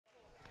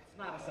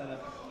not a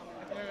setup.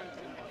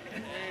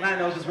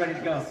 Lando's just ready to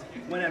go.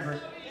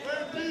 Whenever.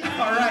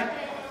 Alright.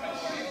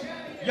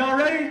 Y'all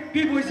ready?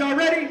 People, is y'all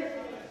ready?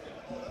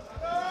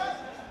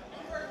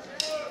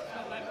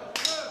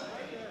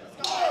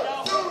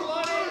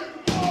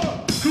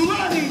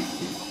 Kulani!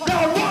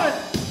 Round one!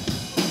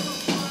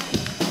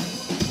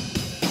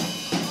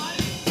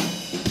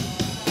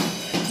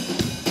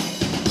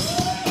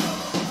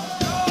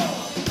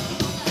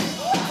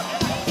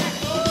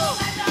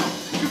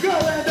 You go,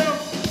 Lando!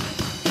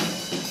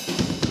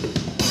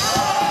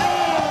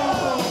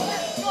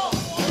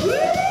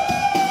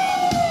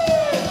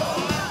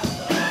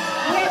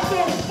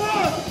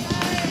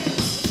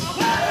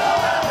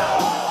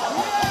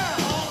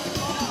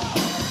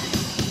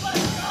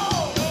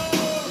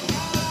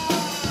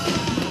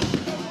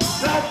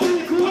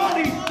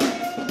 Kulani!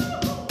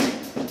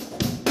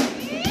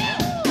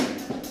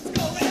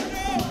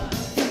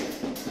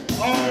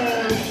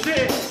 Oh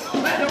shit!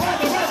 Lando!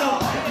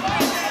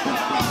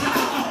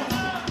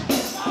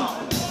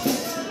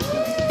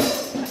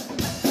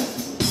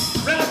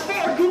 Round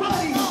four,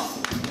 Kulani!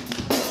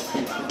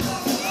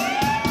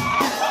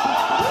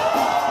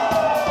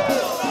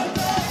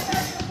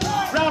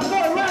 Round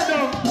four, Lando!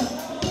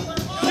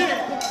 Shit!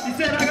 He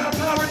said I got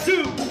power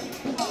too!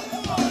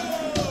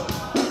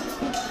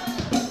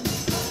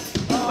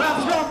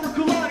 Last round for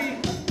Kulani.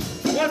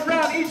 One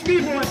round each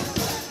B-boy.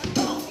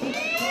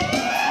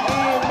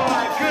 Oh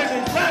my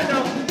goodness, Lando.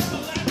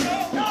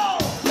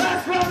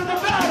 Last round of the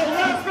battle,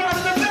 last round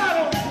of the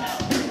battle.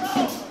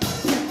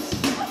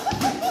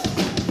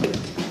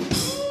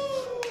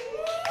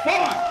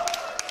 Fuck.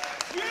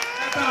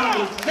 That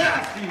battle was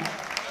nasty.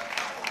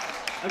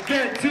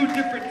 Again, two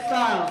different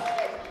styles.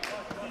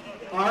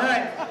 All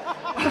right.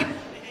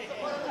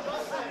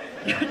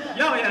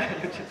 Yo, yeah.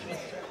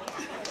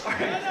 All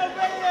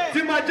right. To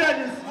my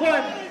judges,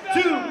 1,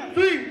 2,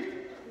 3.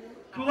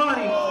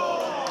 Kulani.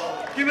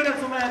 Give it up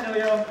to Lando,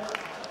 yo.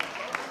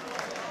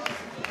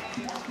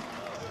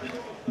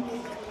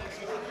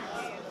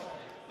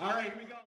 All right, here we go.